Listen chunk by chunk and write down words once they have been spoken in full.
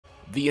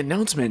The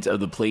announcement of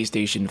the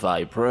PlayStation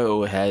 5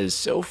 Pro has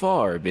so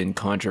far been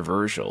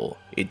controversial.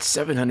 Its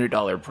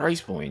 $700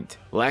 price point,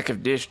 lack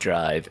of disk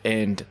drive,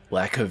 and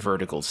lack of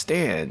vertical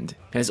stand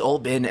has all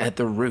been at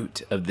the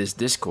root of this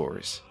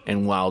discourse.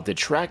 And while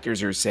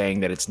detractors are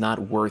saying that it's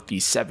not worth the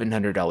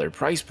 $700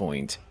 price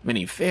point,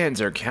 many fans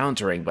are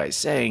countering by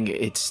saying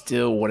it's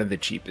still one of the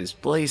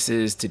cheapest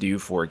places to do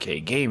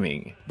 4K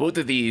gaming. Both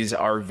of these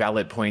are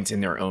valid points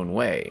in their own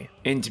way.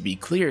 And to be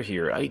clear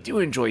here, I do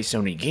enjoy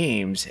Sony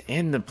games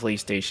and the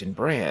PlayStation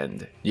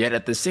brand. Yet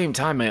at the same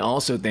time, I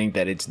also think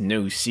that it's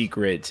no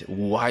secret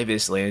why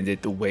this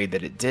landed the way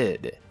that it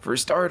did. For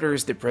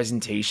starters, the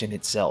presentation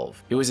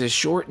itself. It was a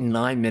short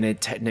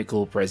 9-minute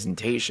technical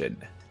presentation.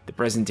 The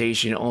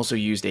presentation also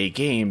used a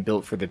game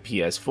built for the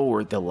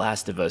PS4, The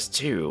Last of Us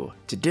 2,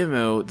 to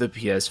demo the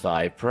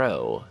PS5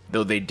 Pro.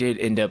 Though they did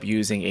end up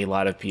using a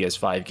lot of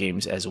PS5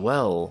 games as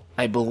well,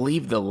 I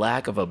believe the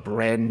lack of a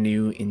brand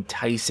new,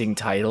 enticing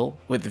title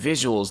with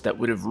visuals that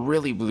would have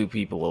really blew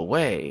people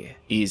away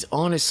is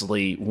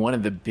honestly one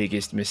of the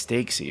biggest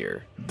mistakes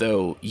here.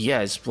 Though,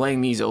 yes,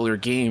 playing these older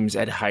games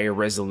at higher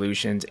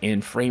resolutions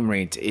and frame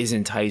rates is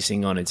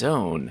enticing on its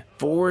own,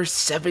 for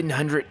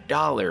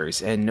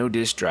 $700 and no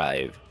disk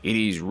drive, it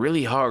is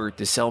really hard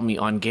to sell me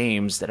on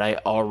games that I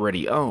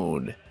already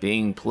own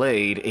being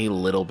played a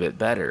little bit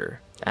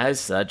better.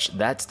 As such,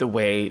 that's the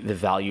way the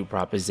value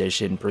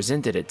proposition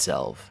presented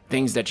itself.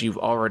 Things that you've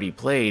already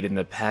played in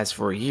the past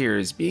 4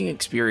 years being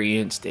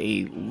experienced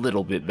a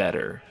little bit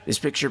better. This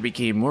picture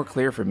became more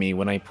clear for me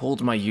when I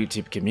polled my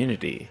YouTube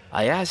community.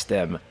 I asked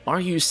them,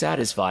 are you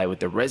satisfied with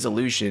the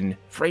resolution,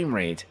 frame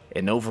rate,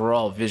 and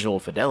overall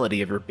visual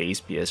fidelity of your base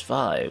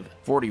PS5?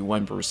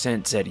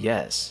 41% said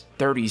yes.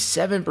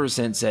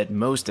 37% said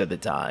most of the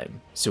time.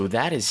 So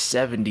that is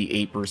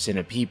 78%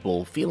 of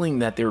people feeling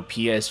that their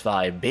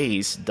PS5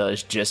 base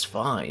does just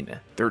fine.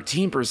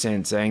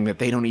 13% saying that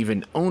they don't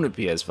even own a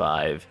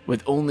PS5,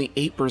 with only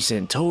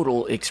 8%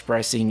 total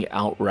expressing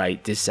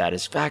outright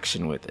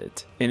dissatisfaction with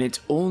it. And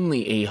it's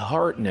only a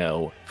hard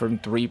no from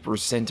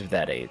 3% of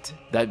that 8.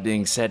 That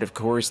being said, of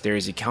course, there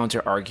is a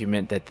counter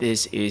argument that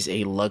this is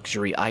a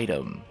luxury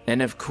item.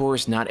 And of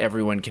course, not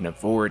everyone can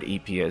afford a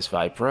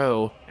PS5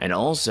 Pro, and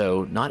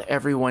also not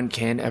everyone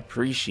can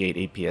appreciate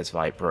a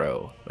PS5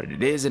 Pro, but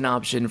it is an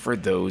option for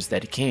those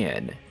that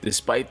can.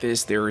 Despite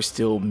this, there are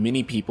still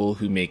many people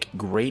who make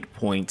great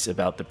points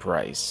about the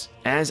price.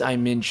 As I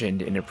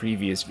mentioned in a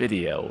previous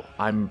video,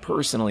 I'm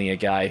personally a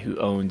guy who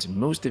owns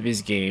most of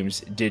his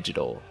games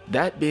digital.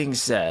 That being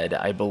said,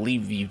 I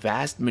believe the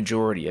vast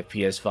majority of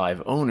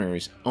PS5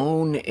 owners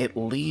own at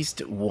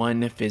least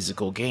one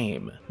physical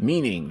game,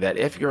 meaning that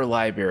if your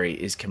library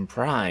is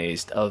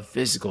comprised of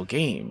physical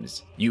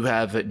games, you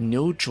have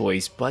no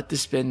choice but to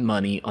spend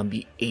money on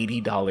the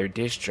 $80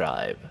 disk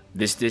drive.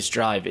 This disk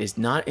drive is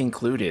not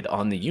included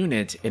on the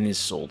unit and is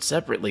sold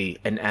separately,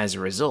 and as a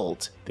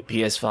result, the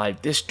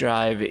PS5 disk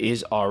drive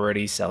is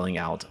already selling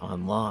out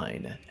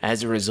online.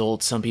 As a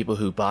result, some people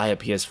who buy a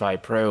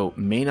PS5 Pro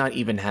may not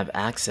even have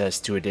access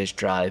to a disk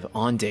drive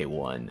on day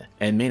one,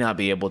 and may not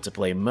be able to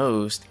play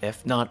most,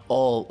 if not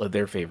all, of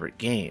their favorite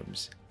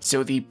games.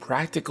 So the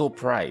practical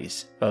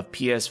price of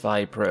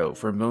PS5 Pro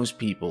for most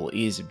people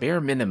is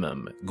bare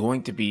minimum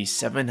going to be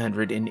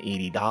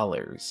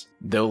 $780.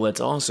 Though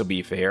let's also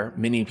be fair,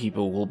 many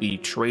people will be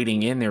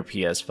trading in their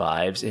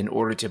PS5s in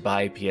order to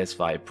buy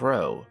PS5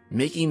 Pro,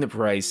 making the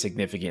price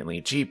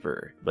significantly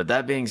cheaper. But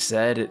that being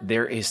said,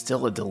 there is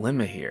still a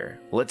dilemma here.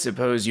 Let's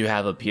suppose you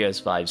have a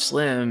PS5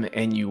 Slim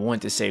and you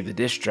want to save the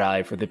disk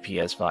drive for the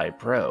PS5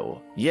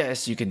 Pro.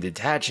 Yes, you can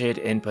detach it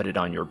and put it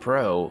on your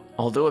Pro,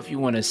 although if you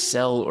want to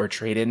sell or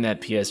trade in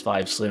that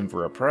PS5 Slim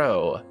for a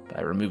Pro,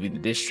 by removing the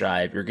disk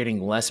drive, you're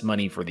getting less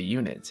money for the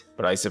unit.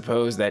 But I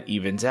suppose that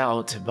evens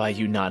out by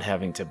you not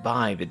having to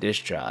buy the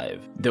disk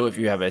drive. Though if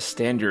you have a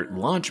standard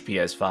launch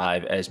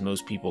PS5, as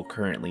most people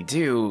currently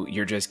do,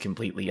 you're just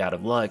completely out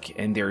of luck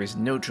and there is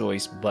no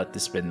choice but to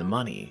spend the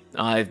money.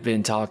 I've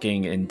been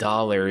talking in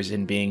dollars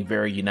and being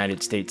very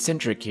United States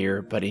centric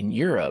here, but in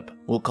Europe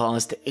will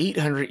cost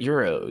 800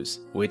 euros,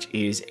 which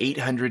is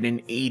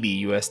 880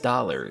 US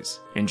dollars.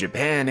 In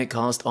Japan, it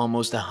cost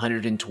almost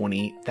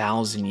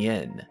 120,000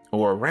 yen,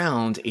 or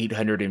around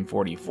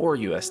 844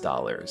 US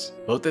dollars.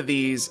 Both of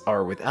these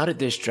are without a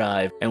disk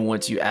drive, and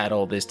once you add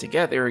all this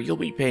together, you'll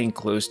be paying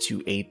close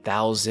to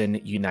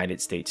 8,000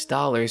 United States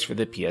dollars for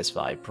the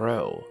PS5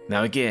 Pro.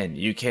 Now again,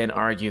 you can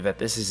argue that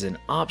this is an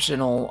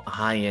optional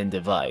high-end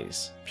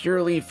device,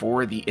 purely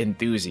for the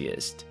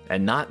enthusiast,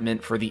 and not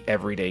meant for the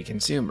everyday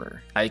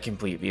consumer. I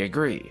completely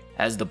agree,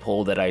 as the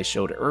poll that I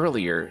showed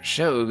earlier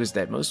shows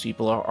that most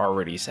people are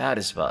already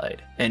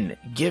satisfied. And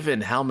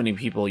given how many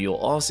people you'll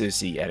also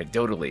see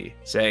anecdotally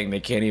saying they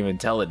can't even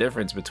tell the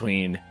difference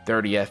between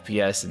 30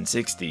 FPS and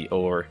 60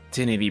 or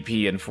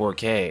 1080p and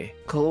 4K,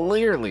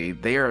 clearly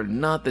they are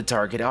not the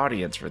target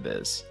audience for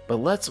this. But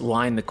let's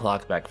wind the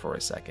clock back for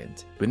a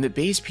second. When the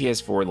base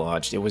PS4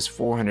 launched, it was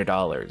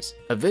 $400.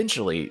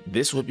 Eventually,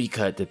 this would be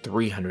cut to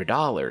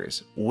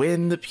 $300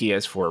 when the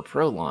PS4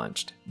 Pro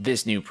launched.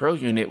 This new Pro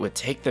unit would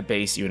take the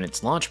base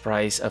unit's launch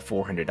price of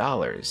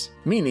 $400,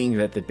 meaning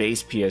that the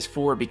base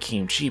PS4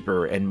 became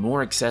cheaper and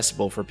more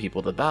accessible for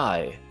people to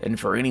buy, and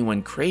for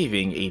anyone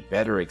craving a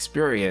better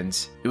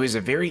experience, it was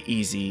a very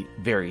easy,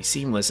 very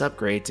seamless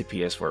upgrade to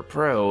PS4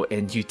 Pro,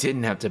 and you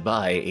didn't have to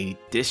buy a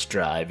disk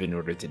drive in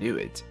order to do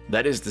it.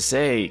 That is to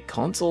say,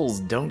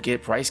 consoles don't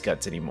get price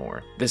cuts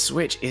anymore. The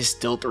Switch is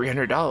still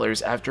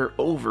 $300 after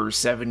over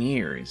 7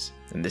 years.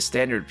 And the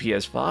standard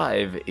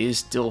PS5 is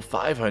still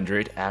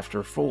 $500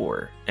 after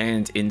 4.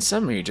 And in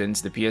some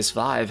regions, the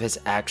PS5 has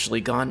actually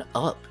gone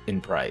up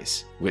in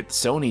price, with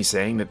Sony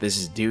saying that this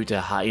is due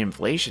to high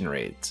inflation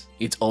rates.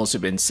 It's also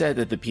been said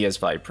that the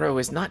PS5 Pro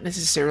is not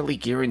necessarily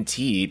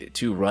guaranteed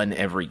to run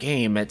every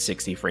game at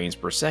 60 frames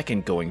per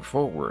second going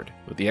forward,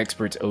 with the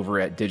experts over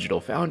at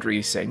Digital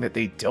Foundry saying that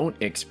they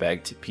don't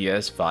expect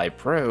PS5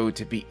 Pro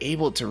to be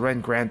able to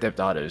run Grand Theft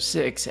Auto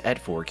 6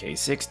 at 4K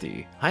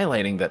 60,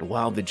 highlighting that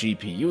while the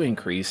GPU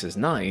increase is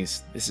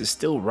nice, this is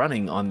still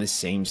running on the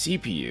same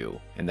CPU,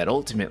 and that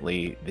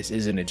ultimately this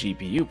isn't a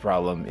GPU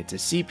problem, it's a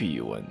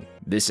CPU one.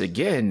 This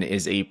again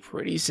is a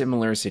pretty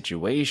similar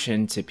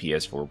situation to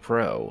PS4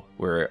 Pro,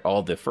 where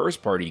all the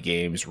first-party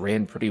games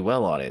ran pretty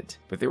well on it,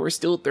 but there were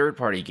still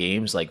third-party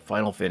games like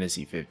Final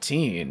Fantasy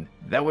 15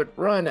 that would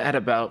run at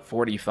about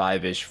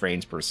 45-ish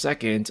frames per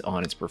second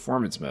on its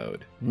performance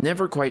mode,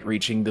 never quite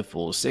reaching the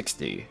full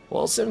 60.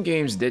 While some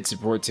games did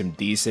support some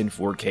decent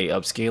 4K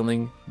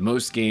upscaling,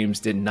 most games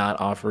did not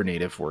offer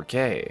native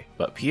 4K.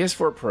 But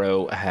PS4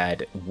 Pro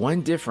had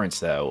one difference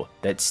though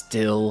that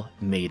still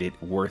made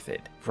it worth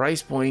it.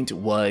 Price point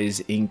was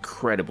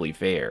incredibly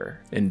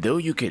fair, and though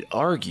you could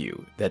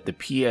argue that the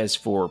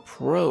PS4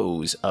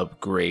 Pro's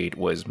upgrade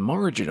was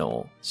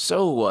marginal,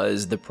 so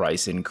was the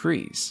price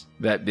increase.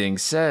 That being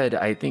said,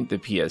 I think the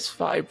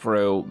PS5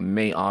 Pro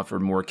may offer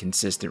more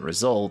consistent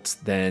results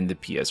than the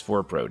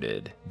PS4 Pro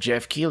did.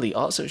 Jeff Keighley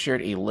also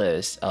shared a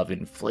list of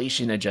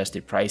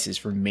inflation-adjusted prices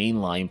for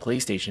mainline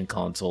PlayStation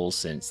consoles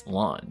since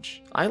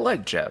launch. I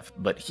like Jeff,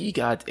 but he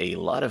got a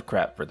lot of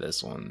crap for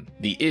this one.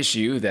 The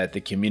issue that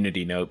the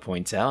community note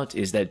points out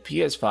is that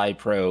PS5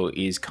 Pro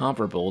is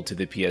comparable to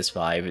the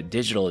PS5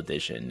 Digital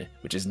Edition,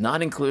 which is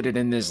not included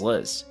in this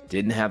list.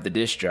 Didn't have the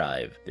disc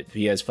drive. The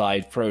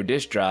PS5 Pro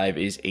disc drive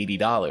is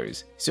 $80,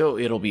 so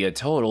it'll be a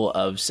total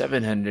of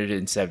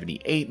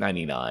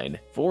 $778.99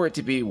 for it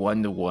to be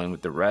one-to-one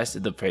with the rest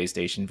of the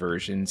PlayStation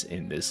versions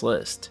in this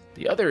list.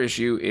 The other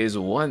issue is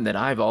one that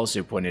I've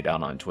also pointed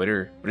out on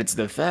Twitter, but it's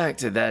the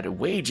fact that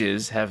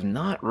wages have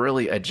not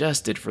really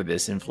adjusted for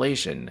this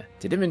inflation.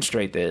 To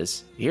demonstrate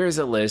this, here's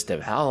a list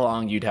of how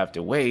long you'd have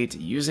to wait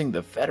using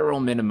the federal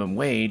minimum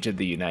wage of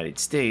the United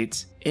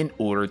States in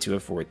order to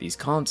afford these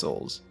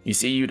consoles. You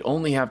see, you'd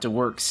only have to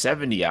work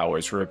 70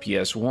 hours for a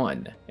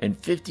PS1 and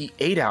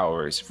 58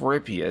 hours for a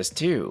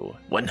PS2,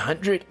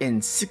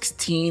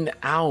 116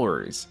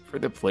 hours for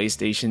the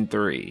PlayStation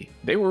 3.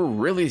 They were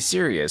really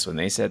serious when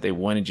they said they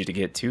wanted you to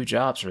get 2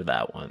 jobs for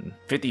that one.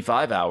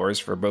 55 hours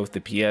for both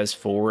the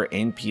PS4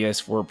 and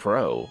PS4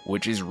 Pro,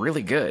 which is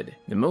really good,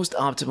 the most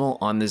optimal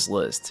on this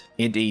list,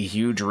 and a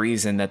huge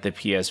reason that the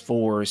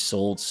PS4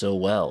 sold so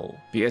well.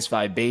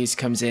 PS5 base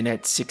comes in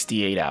at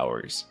 68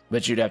 hours,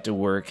 but you'd have to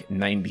work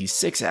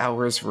 96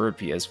 hours for a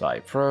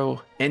PS5 Pro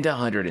and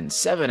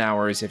 107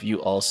 hours if you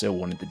also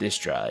wanted the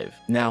disc drive.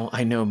 Now,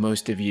 I know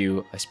most of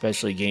you,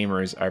 especially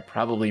gamers, are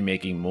probably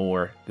making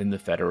more than the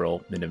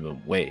federal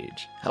minimum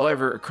wage.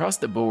 However, across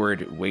the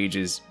board,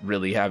 wages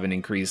really haven't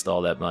increased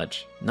all that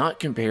much, not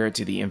compared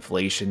to the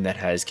inflation that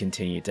has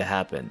continued to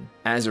happen.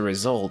 As a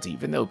result,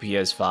 even though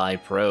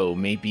PS5 Pro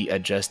may be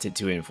adjusted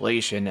to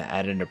inflation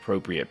at an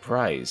appropriate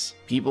price,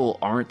 people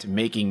aren't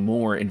making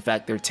more, in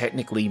fact they're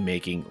technically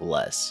making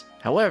less.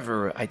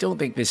 However, I don't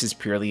think this is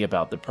purely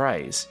about the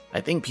price.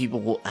 I think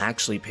people will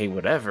actually pay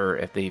whatever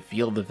if they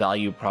feel the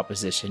value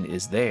proposition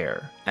is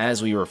there.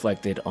 As we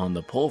reflected on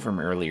the poll from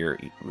earlier,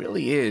 it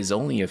really is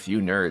only a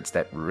few nerds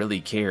that really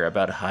care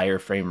about higher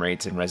frame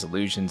rates and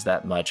resolutions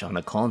that much on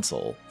a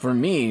console. For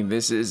me,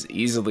 this is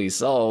easily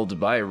solved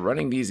by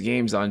running these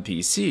games on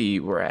PC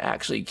where I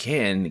actually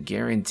can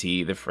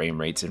guarantee the frame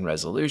rates and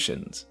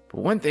resolutions. But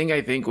one thing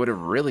I think would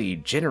have really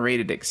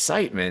generated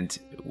excitement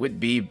would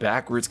be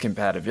backwards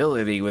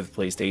compatibility with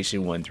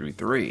PlayStation 1 through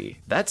 3.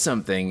 That's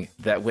something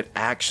that would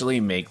actually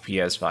make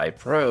PS5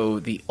 Pro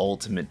the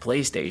ultimate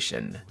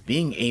PlayStation,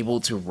 being able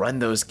to run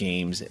those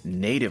games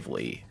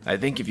natively. I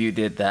think if you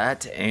did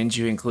that and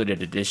you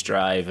included a disc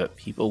drive,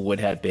 people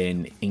would have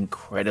been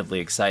incredibly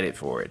excited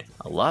for it.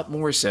 A lot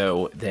more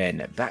so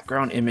than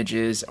background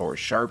images or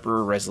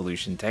sharper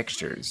resolution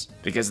textures.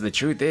 Because the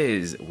truth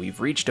is, we've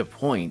reached a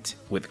point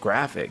with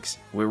graphics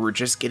where we're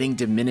just getting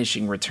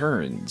diminishing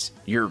returns.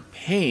 You're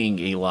paying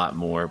a lot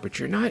more, but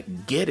you're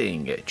not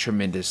getting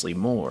tremendously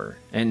more.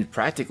 And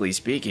practically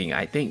speaking,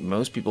 I think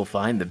most people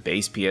find the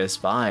base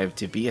PS5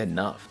 to be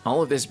enough.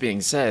 All of this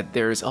being said,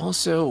 there's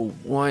also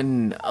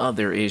one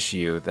other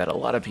issue that a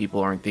lot of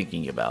people aren't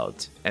thinking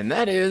about, and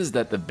that is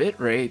that the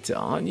bitrate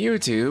on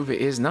YouTube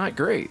is not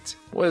great.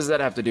 What does that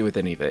have to do with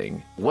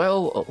anything?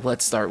 Well,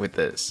 let's start with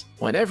this.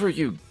 whenever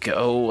you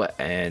go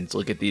and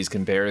look at these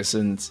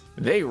comparisons,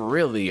 they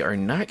really are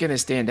not going to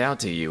stand out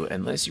to you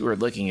unless you are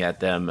looking at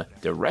them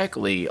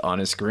directly on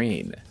a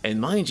screen.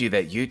 And mind you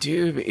that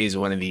YouTube is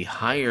one of the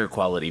higher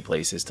quality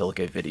places to look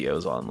at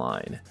videos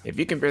online. If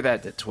you compare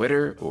that to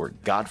Twitter or,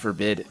 God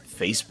forbid,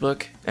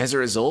 Facebook, as a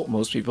result,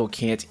 most people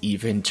can't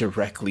even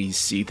directly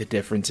see the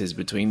differences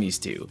between these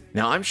two.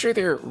 Now, I'm sure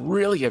they're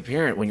really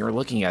apparent when you're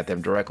looking at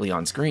them directly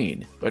on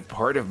screen, but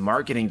part of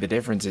marketing the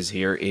differences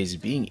here is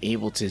being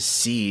able to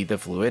see the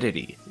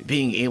fluidity,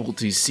 being able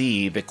to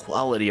see the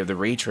quality of the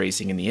ray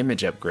tracing and the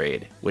image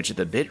upgrade, which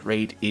the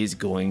bitrate is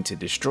going to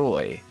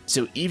destroy.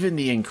 So even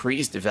the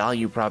increased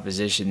value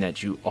proposition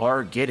that you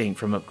are getting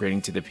from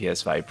upgrading to the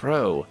PS5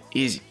 Pro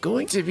is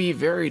going to be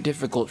very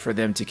difficult for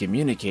them to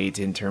communicate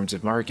in terms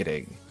of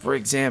marketing. For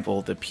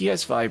example, the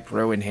PS5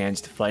 Pro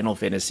enhanced Final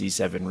Fantasy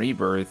VII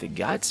Rebirth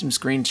got some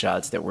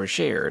screenshots that were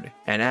shared,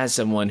 and as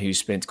someone who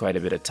spent quite a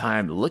bit of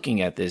time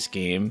looking at this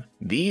game,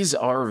 these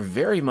are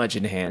very much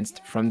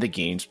enhanced from the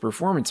game's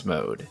performance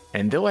mode.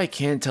 And though I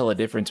can tell a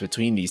difference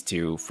between these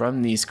two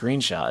from these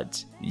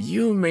screenshots,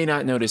 you may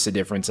not notice a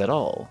difference at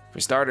all. For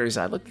starters,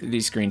 I looked at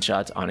these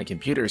screenshots on a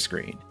computer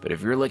screen, but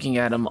if you're looking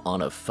at them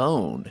on a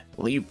phone,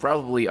 well, you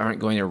probably aren't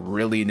going to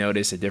really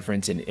notice a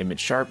difference in image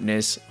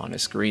sharpness on a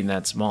screen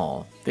that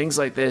small. Things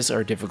like this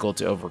are difficult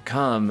to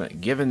overcome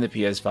given the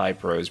PS5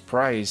 Pro's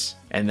price,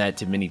 and that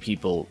to many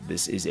people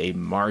this is a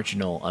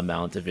marginal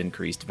amount of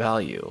increased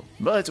value.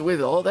 But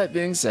with all that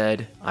being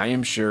said, I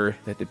am sure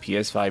that the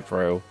PS5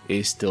 Pro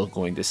is still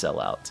going to sell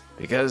out,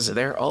 because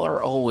there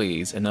are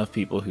always enough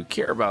people who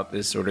care about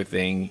this sort of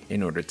thing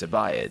in order to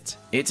buy it.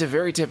 It's a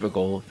very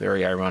typical,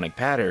 very ironic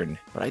pattern,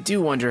 but I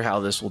do wonder how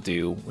this will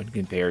do when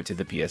compared to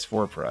the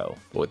PS4 Pro.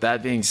 But with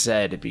that being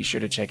said, be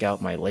sure to check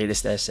out my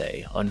latest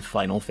essay on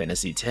Final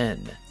Fantasy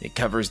X. It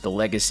covers the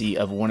legacy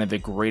of one of the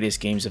greatest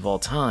games of all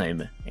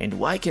time, and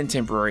why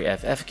contemporary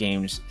FF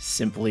games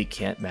simply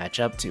can't match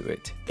up to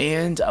it.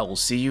 And I will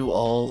see you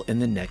all in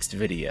the next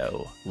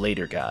video.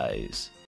 Later, guys.